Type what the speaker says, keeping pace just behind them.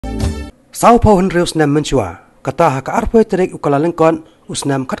Sau pau henry usnam menchua, kata haka arpoi terik ukala lengkon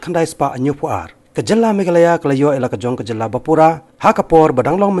usnam kat khandai spa anyu puar. Ke Jylla Meghalaya kelayo ela ke jong ke Jylla Pura, haka por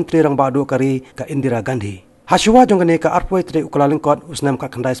badanglong menteri rang badu kari ke Indira Gandhi. Hasua jong kene ke arpoi terik ukala lengkon usnam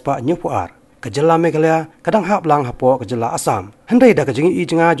kat khandai spa anyu puar. Ke Jylla Meghalaya kadang hap lang hapo ke Jylla Assam. Hendai da ke jingi I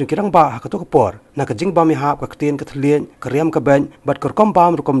jenga jong kirang ba haka to kepor. Na ke jing ba mi hap ke ketien ke thlien ke riam ke ben bat ke kom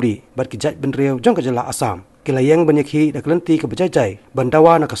bam rukom di bat ki jaj ben riau jong ke Jylla Assam. Kilayang banyakhi da kelenti ke bejajai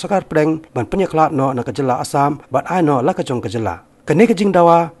bandawa na ke sakar preng ban penyaklat no na ke Jylla Assam bat ai no la ke jong ke Jylla. Kene ke jing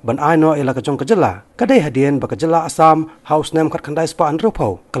dawa ban ai no ela ke jong ke Jylla. Kadai hadian ba ke Jylla Assam haus nem kat khandai spa an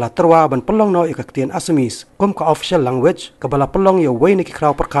rupau. Kala terwa ban pelong no I ke ketien Assamese kum ke official language ke bala pelong yo wei ni ki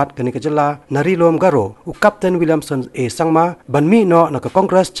kraw perkat kene ke Jylla nari lom garo u Captain Williamson sangma ban mi no na ke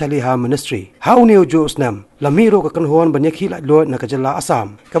Congress Chaliha Ministry. Hau ni uju usnam lamiro ke kenhuan banyakhi la lo na ke Jylla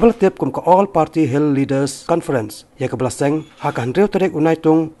Assam. Kabal tip kum ke All Party Hill Leaders Conference ya ke belaseng ha ka handreu terek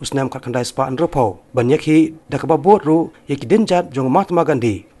unaitung usnam kat khandai spa an rupau. Banyakhi da ke babot ru ya ki dinjat jong Mahatma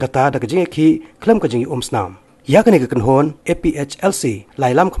Gandhi kata da ke jingki klem ke jingi snam. Ya kene ke kenhon APHLC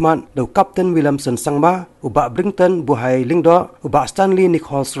lailam khaman do Captain Williamson sangma uba Brington buhai lingdo uba Stanley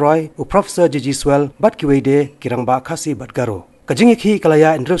Nichols Roy u Professor Gigi Swell bat kiwede kirang ba khasi bat garo. Kajing ki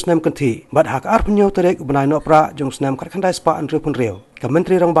kalaya Andrew Snam kanthi bat hak arpunyo terek ubnai no pra jong Snam kat khandai spa Andrew pun reu. Ka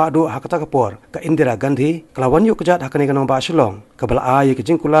menteri rang ba du hak ta kapor ka Indira Gandhi kelawan yu kejat hakane kanong ba shilong ka bala a ye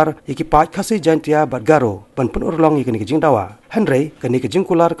kejing kular ye ki pat khasi jantia bat garo pan pun urlong ye kene kejing dawa. Henry kene kejing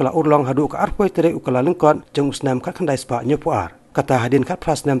kular kala urlong hadu ka arpoi terek ukala lengkot jong Snam kat khandai spa nyu puar. Kata hadin kat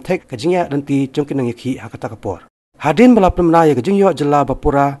pras nam tek kejing ya danti jong kinang ye ki hak ta kapor. Hadin bala Pynbna ye kejing yo Jylla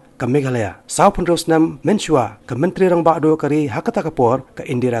Pura ke Meghalaya. Sau pun Rosnam menshua ke menteri rang ba'du kari hakata kapor ke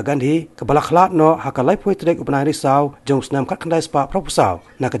Indira Gandhi ke bala khlat no haka laipoi trek upnai risau jong Snam kat khandai spa proposal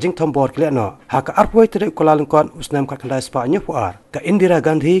na ke jing tombor kle no haka arpoi trek kula lengkon Snam kat khandai spa nyu puar ke Indira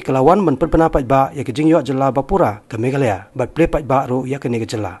Gandhi kelawan men Pynbna pat ba ya ke jing yo Jylla Pura ke Meghalaya bat ple pat ba ru ya ke ne ke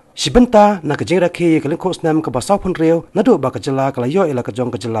Jylla. Sibenta na ke jing rakhi ke lengko Snam ke basau pun reu na du ba ke Jylla kala yo ila ke jong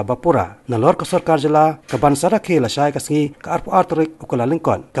ke Jylla Pura na lor ke sarkar Jylla ke ban sarakhi la syai kasngi ke arpo artrek ukula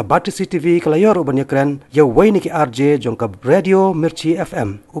lengkon ke Bati CCTV kalayor ubanya keren ya wei niki RJ jongka radio Mirchi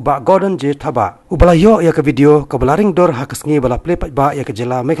FM uba Gordon J Thaba ubala yo ya ke video ke balaring dor hakasngi bala play pat ba ya ke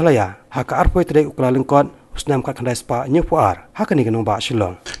Jylla Meghalaya haka arpoi trek ukula lengkon usnam kat khandai spa nyu puar hakani kenong ba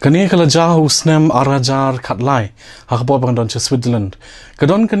shilong kani kala ja usnam arajar khatlai hakbo bang don Switzerland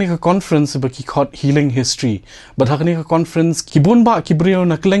kadon kani ka conference ba ki khot healing history but hakani ka conference kibun ba kibrio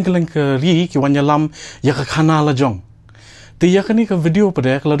na kleng ri ki wanyalam ya ka khana la jong Tiya kani ka video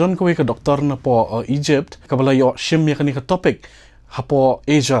pada kalau don kowe ka doktor na po Egypt kabala yo shim ya kani ka topic hapo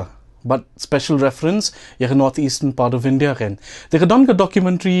Asia but special reference ya ka northeastern part of India kan te ka don ka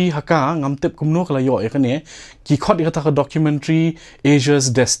documentary haka ngam tip kumno kala yo ya kani ki khot ya ka documentary Asia's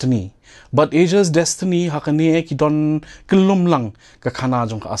Destiny but Asia's Destiny hakani ki don kelum lang ka khana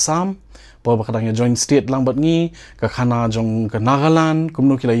jong ka Assam po bakadang ya joint state lang bat ngi ka khana jong ka Nagaland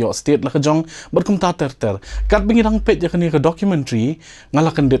kumno kila yo state la ka jong bat kum ta ter kat bingi rang pet ya kani ka documentary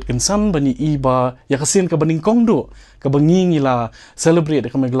ngalakan det kinsan bani iba ya kasin ka baning kongdo ka bangi ngila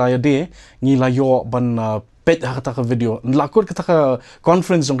celebrate ka Meghalaya day ngila yo ban pet ha kata ka video lakot kata ka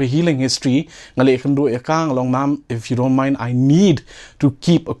conference jong ka healing history ngali kendo ya kang long ma'am if you don't mind I need to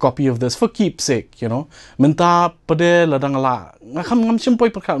keep a copy of this for keepsake you know menta pade ladang la ngam simpoi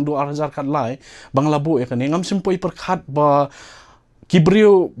perkhat do arajar kat lai bangla bu ya kan ngam simpoi perkhat ba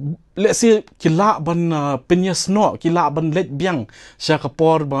kibrio let's say kila ban penyes no kila ban let biang sya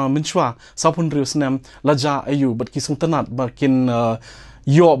kapor ba menchwa sapun riusnam laja ayu bat kisung tenat bakin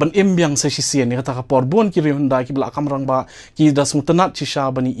yo ban imbiang sa sisian ni kata kapor bon kiri hunda ki bla kamrang ba ki dasung tenat sisha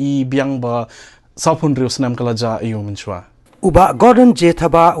bani I biang ba sapun riusnam kalaja ayu menchwa Uba Gordon J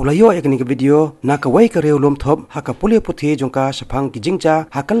Thaba ulayo ekni ke video na ka wai ka reu lom thop haka puli puthi jongka sapang ki jingcha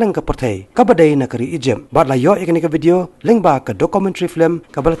hakaleng ka perthai ka badai na kari Egypt bat la yo ekni ke video lengba ka documentary film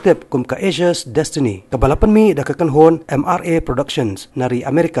ka balatip kum ka Asia's Destiny ka balapan mi da ka kanhon MRA Productions nari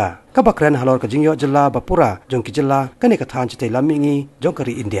Amerika ka bakran halor ka jingyo Jylla Pura jong ki Jylla kani ka than chitai lamingi jong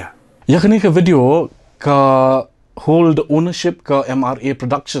kari India ya kani ka video ka hold ownership ka MRA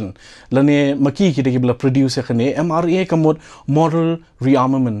production lane maki ki degi bla produce kane MRA ka moral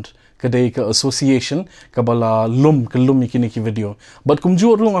rearmament kadai ka association ka bala lum ikini ki video but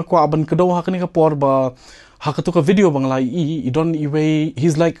kumjur rung ako aban kadaw hakani ka por ba hakato ka video bang lai I don't iway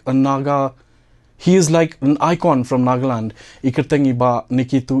he's like a Naga He is like an icon from Nagaland. Ikertengi ba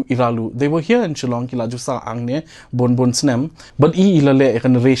Nikitu Iralu. They were here in Shillong kila jusa angne bon snem. But ilale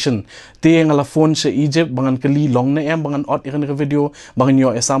generation. Te ngala phone sa Egypt bangan kali long na bangan ot ikan video bangan yo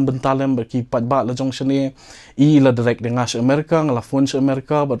esam bentalem berki padba la jong shane. Ila direct dengan Amerika ngala phone sa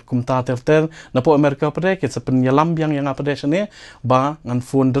Amerika but kumta terter na po Amerika pada kita penyalam yang pada shane ba ngan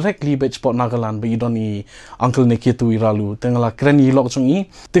phone directly bech pot Nagaland ba idoni Uncle Nikitu Iralu. Tengala keren ilok jong i.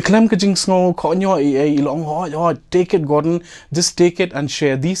 Te claim ke jing sngo konyo take it, Gordon. Just take it and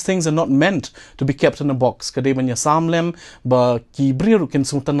share. These things are not meant to be kept in a box. Kadai banya samlem ba kibriru ken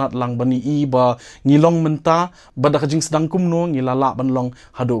sultanat lang bani I ba ngilong menta ba da jing sedang kumno ngilala ban long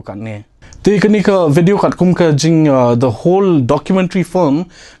hado kan ne. Te kani ka video kat kum ka jing the whole documentary film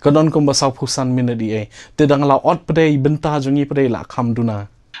kadon kum ba sau pusan minadi e. Te dang la ot padai benta jungi padai la kham duna.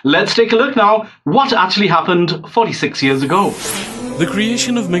 Let's take a look now what actually happened 46 years ago. The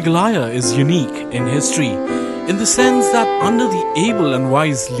creation of Meghalaya is unique in history, in the sense that under the able and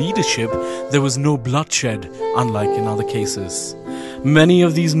wise leadership, there was no bloodshed, unlike in other cases. Many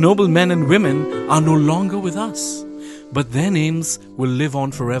of these noble men and women are no longer with us, but their names will live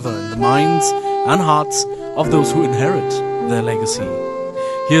on forever in the minds and hearts of those who inherit their legacy.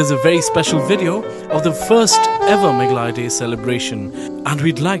 Here's a very special video of the first ever Meghalaya Day celebration, and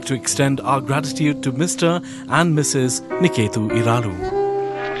we'd like to extend our gratitude to Mr. and Mrs. Nikitu Iralu.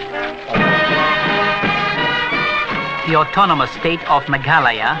 The autonomous state of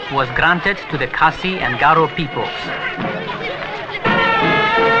Meghalaya was granted to the Khasi and Garo peoples.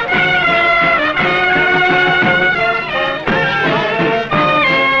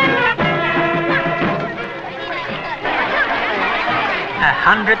 A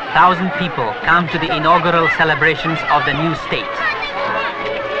 100,000 people come to the inaugural celebrations of the new state.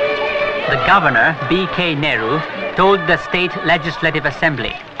 The governor, B.K. Nehru, told the State Legislative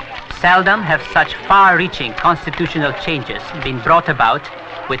Assembly, "Seldom have such far-reaching constitutional changes been brought about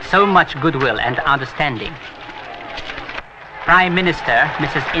with so much goodwill and understanding." Prime Minister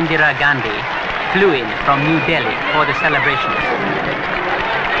Mrs. Indira Gandhi flew in from New Delhi for the celebrations.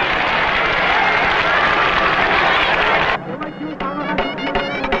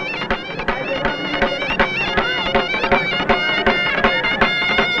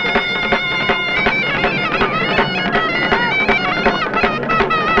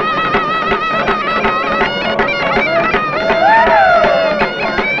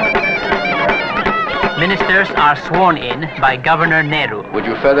 Ministers are sworn in by Governor Nehru. Would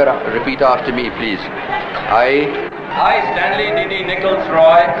you further repeat after me, please? I, Stanley D.D. Nichols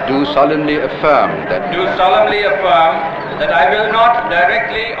Roy, do solemnly affirm that I will not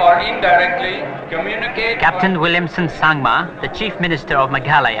directly or indirectly communicate. Captain Williamson Sangma, the Chief Minister of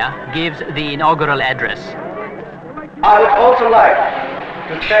Meghalaya, gives the inaugural address. I would also like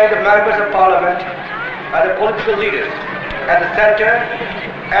to thank the members of Parliament and the political leaders at the centre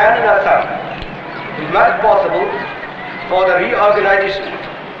and in Assam who made it possible for the Reorganization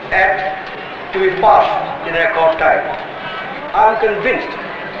Act to be passed in record time. I am convinced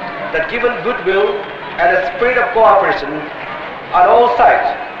that given goodwill and a spirit of cooperation on all sides,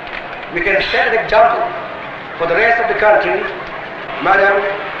 we can set an example for the rest of the country. Madam,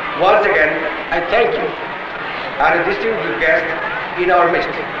 once again, I thank you and a distinguished guest in our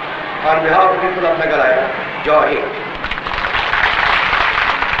midst. On behalf of the people of Meghalaya, Jai Hind.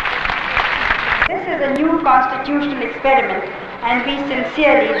 This is a new constitutional experiment and we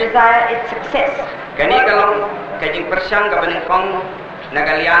sincerely desire its success. Kani kalong kajing persang kabaning kong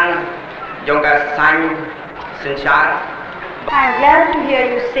nagalian jongga sang sensar. I am glad to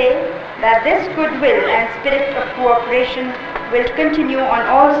hear you say that this goodwill and spirit of cooperation will continue on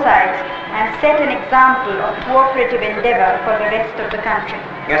all sides and set an example of cooperative endeavor for the rest of the country.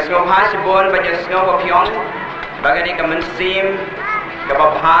 Ngasno hasibon baja snow pyong bagani kamansim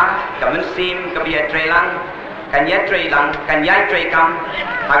kababha kamansim kabia trelang kanya trelang kanya trekam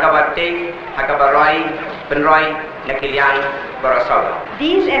hagabate hagabarai penroi nakilian barasala.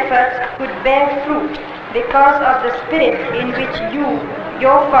 These efforts could bear fruit because of the spirit in which you,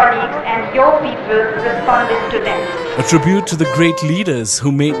 your colleagues and your people responded to them. A tribute to the great leaders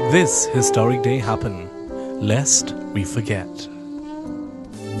who made this historic day happen, lest we forget.